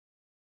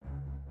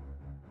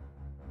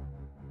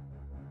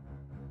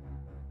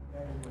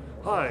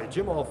Hi,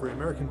 Jim Alfrey,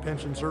 American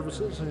Pension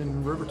Services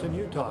in Riverton,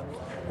 Utah.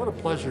 What a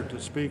pleasure to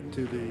speak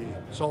to the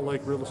Salt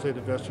Lake Real Estate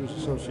Investors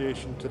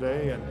Association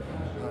today, and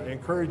I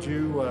encourage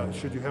you,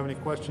 should you have any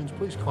questions,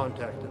 please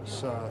contact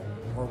us.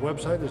 Our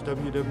website is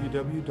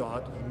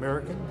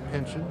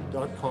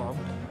www.americanpension.com.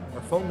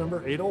 Our phone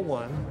number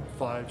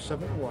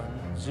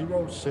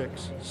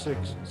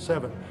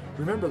 801-571-0667.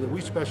 Remember that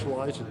we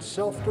specialize in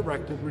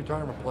self-directed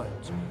retirement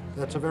plans.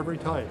 That's of every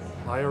type.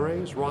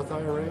 IRAs, Roth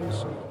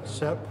IRAs,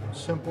 SEP,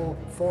 Simple,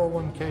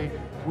 401k.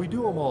 We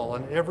do them all,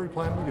 and every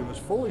plan we do is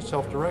fully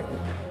self-directed.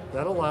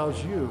 That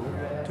allows you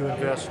to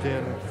invest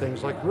in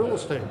things like real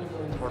estate,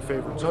 our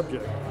favorite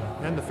subject,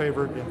 and the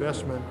favorite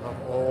investment of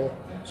all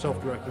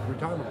self-directed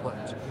retirement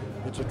plans.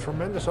 It's a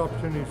tremendous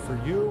opportunity for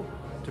you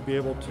to be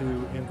able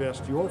to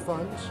invest your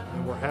funds,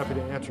 and we're happy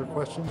to answer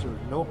questions. There's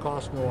no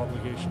cost, no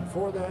obligation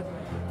for that.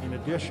 In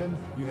addition,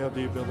 you have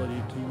the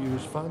ability to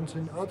use funds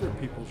in other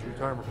people's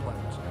retirement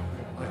plans.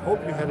 I hope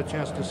you had a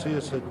chance to see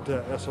us at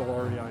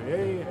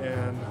SLREIA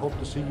and hope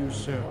to see you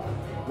soon.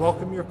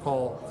 Welcome your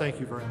call. Thank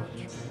you very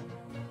much.